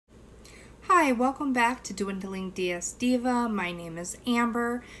Hi, welcome back to Dwindling DS Diva. My name is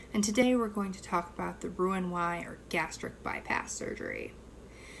Amber, and today we're going to talk about the Roux-en-Y or gastric bypass surgery.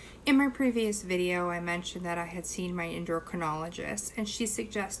 In my previous video, I mentioned that I had seen my endocrinologist, and she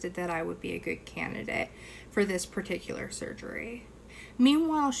suggested that I would be a good candidate for this particular surgery.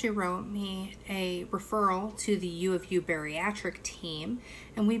 Meanwhile, she wrote me a referral to the U of U bariatric team,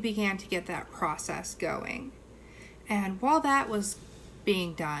 and we began to get that process going. And while that was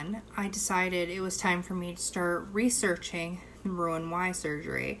being done, I decided it was time for me to start researching the Roux-en-Y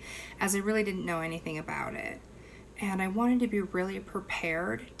surgery, as I really didn't know anything about it. And I wanted to be really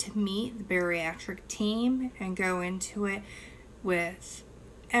prepared to meet the bariatric team and go into it with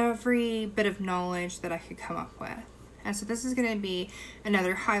every bit of knowledge that I could come up with. And so this is going to be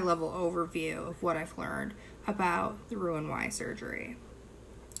another high-level overview of what I've learned about the Roux-en-Y surgery.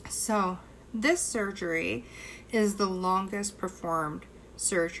 So this surgery is the longest performed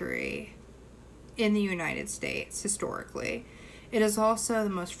surgery in the United States historically. It is also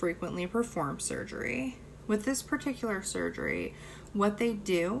the most frequently performed surgery. With this particular surgery, what they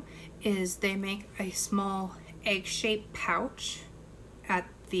do is they make a small egg-shaped pouch at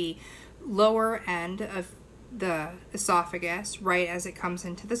the lower end of the esophagus, right as it comes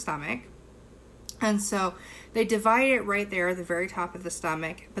into the stomach. And so they divide it right there at the very top of the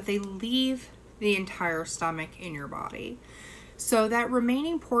stomach, but they leave the entire stomach in your body. So that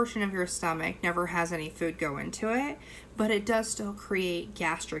remaining portion of your stomach never has any food go into it, but it does still create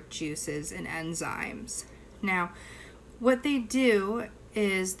gastric juices and enzymes. Now, what they do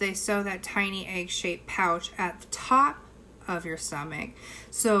is they sew that tiny egg-shaped pouch at the top of your stomach.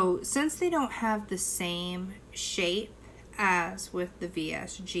 So since they don't have the same shape as with the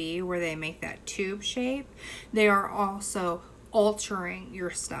VSG, where they make that tube shape, they are also altering your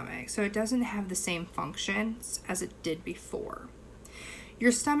stomach, so it doesn't have the same functions as it did before.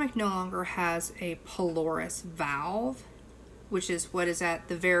 Your stomach no longer has a pylorus valve, which is what is at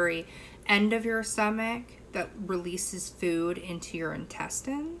the very end of your stomach that releases food into your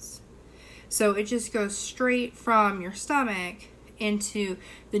intestines. So it just goes straight from your stomach into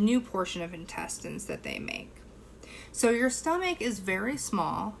the new portion of intestines that they make. So your stomach is very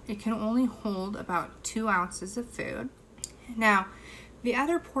small. It can only hold about 2 ounces of food. Now, the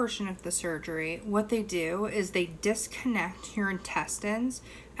other portion of the surgery, what they do is they disconnect your intestines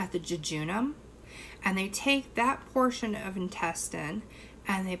at the jejunum, and they take that portion of intestine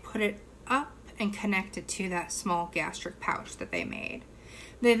and they put it up and connect it to that small gastric pouch that they made.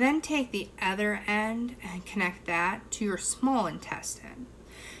 They then take the other end and connect that to your small intestine.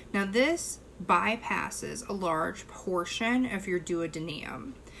 Now this bypasses a large portion of your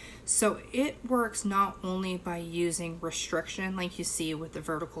duodenum. So it works not only by using restriction like you see with the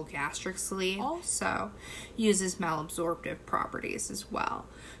vertical gastric sleeve, also uses malabsorptive properties as well.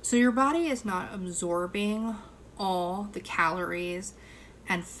 So your body is not absorbing all the calories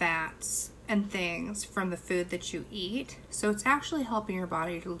and fats and things from the food that you eat. So it's actually helping your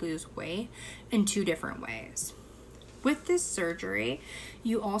body to lose weight in 2 different ways. With this surgery,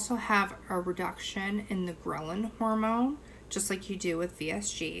 you also have a reduction in the ghrelin hormone, just like you do with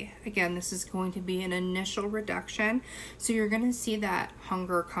VSG. Again, this is going to be an initial reduction, so you're going to see that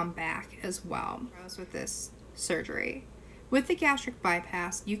hunger come back as well. With this surgery, with the gastric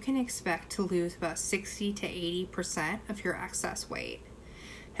bypass, you can expect to lose about 60 to 80% of your excess weight.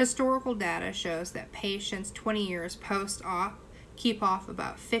 Historical data shows that patients 20 years post-op keep off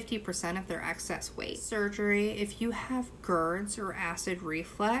about 50% of their excess weight. Surgery, if you have GERDs or acid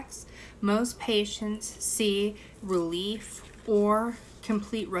reflux, most patients see relief or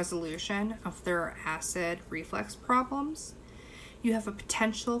complete resolution of their acid reflux problems. You have a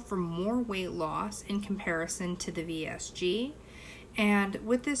potential for more weight loss in comparison to the VSG, and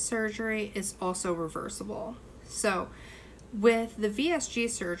with this surgery, it's also reversible. So with the VSG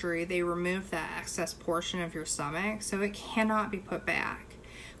surgery, they remove that excess portion of your stomach, so it cannot be put back.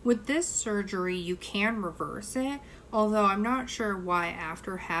 With this surgery, you can reverse it, although I'm not sure why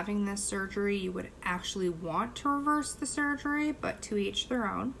after having this surgery you would actually want to reverse the surgery, but to each their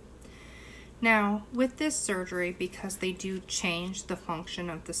own. Now, with this surgery, because they do change the function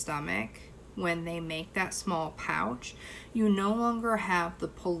of the stomach when they make that small pouch, you no longer have the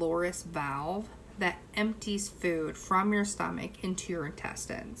pylorus valve that empties food from your stomach into your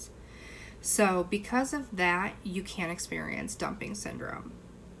intestines. So because of that, you can experience dumping syndrome.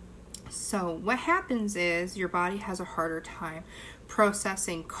 So what happens is your body has a harder time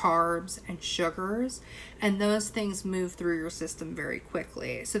processing carbs and sugars, and those things move through your system very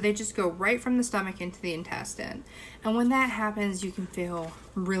quickly. So they just go right from the stomach into the intestine. And when that happens, you can feel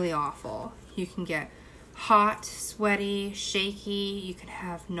really awful. You can get hot, sweaty, shaky. You can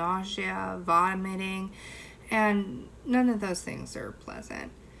have nausea, vomiting, and none of those things are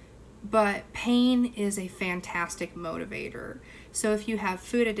pleasant. But pain is a fantastic motivator. So if you have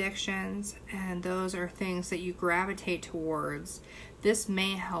food addictions and those are things that you gravitate towards, this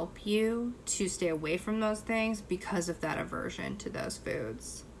may help you to stay away from those things because of that aversion to those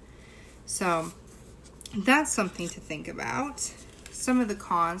foods. So that's something to think about. Some of the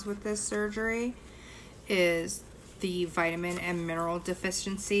cons with this surgery is the vitamin and mineral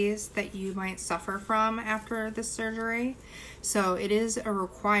deficiencies that you might suffer from after this surgery. So it is a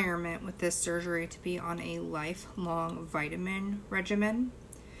requirement with this surgery to be on a lifelong vitamin regimen.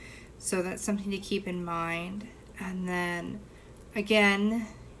 So that's something to keep in mind. And then again,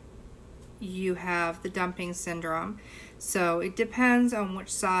 you have the dumping syndrome. So it depends on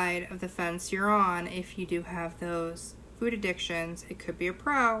which side of the fence you're on. If you do have those food addictions, it could be a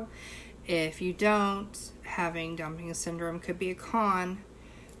pro. If you don't, having dumping syndrome could be a con.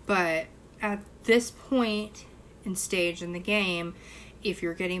 But at this point and stage in the game, if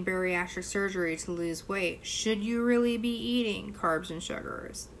you're getting bariatric surgery to lose weight, should you really be eating carbs and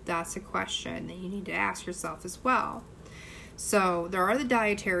sugars? That's a question that you need to ask yourself as well. So there are the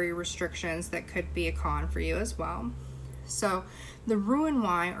dietary restrictions that could be a con for you as well. So the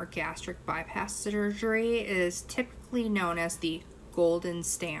Roux-en-Y or gastric bypass surgery is typically known as the golden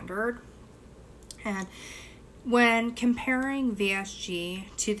standard. And when comparing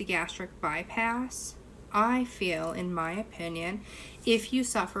VSG to the gastric bypass, I feel, in my opinion, if you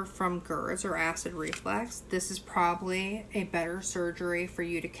suffer from GERD or acid reflux, this is probably a better surgery for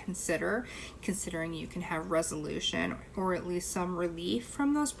you to consider, considering you can have resolution or at least some relief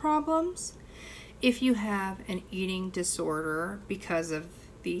from those problems. If you have an eating disorder because of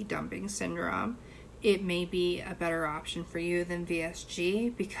the dumping syndrome, it may be a better option for you than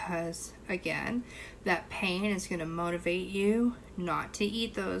VSG because, again, that pain is going to motivate you not to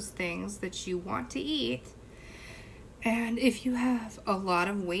eat those things that you want to eat. And if you have a lot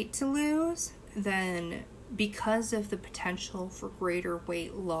of weight to lose, then because of the potential for greater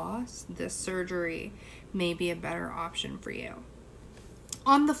weight loss, this surgery may be a better option for you.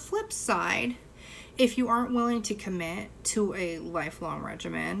 On the flip side, if you aren't willing to commit to a lifelong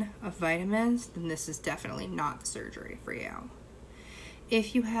regimen of vitamins, then this is definitely not the surgery for you.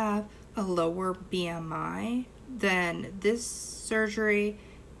 If you have a lower BMI, then this surgery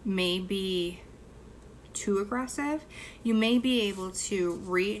may be too aggressive. You may be able to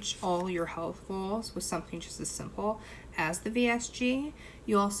reach all your health goals with something just as simple as the VSG.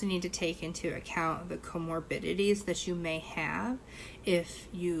 You also need to take into account the comorbidities that you may have. If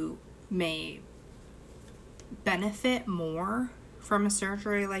you may benefit more from a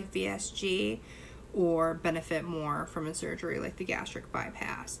surgery like VSG or benefit more from a surgery like the gastric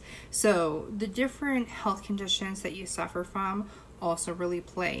bypass. So the different health conditions that you suffer from also really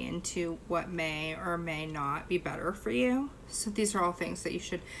play into what may or may not be better for you. So these are all things that you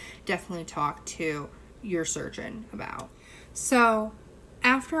should definitely talk to your surgeon about. So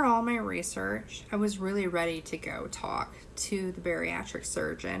after all my research, I was really ready to go talk to the bariatric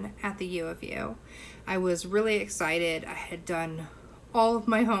surgeon at the U of U. I was really excited. I had done all of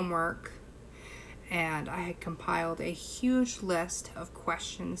my homework and I had compiled a huge list of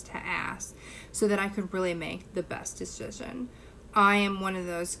questions to ask so that I could really make the best decision. I am one of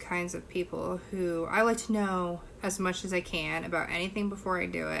those kinds of people who I like to know as much as I can about anything before I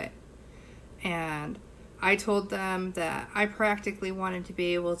do it. And I told them that I practically wanted to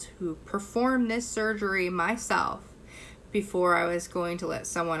be able to perform this surgery myself before I was going to let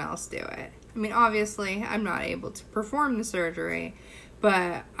someone else do it. I mean, obviously, I'm not able to perform the surgery,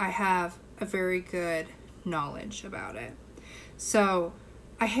 but I have a very good knowledge about it. So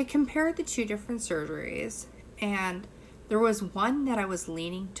I had compared the two different surgeries, and there was one that I was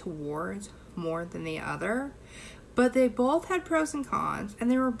leaning towards more than the other, but they both had pros and cons,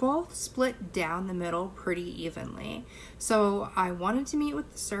 and they were both split down the middle pretty evenly. So I wanted to meet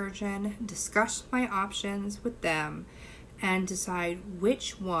with the surgeon, discuss my options with them, and decide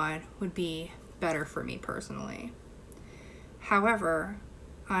which one would be better for me personally. However,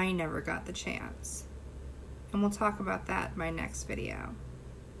 I never got the chance. And we'll talk about that in my next video.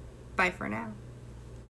 Bye for now.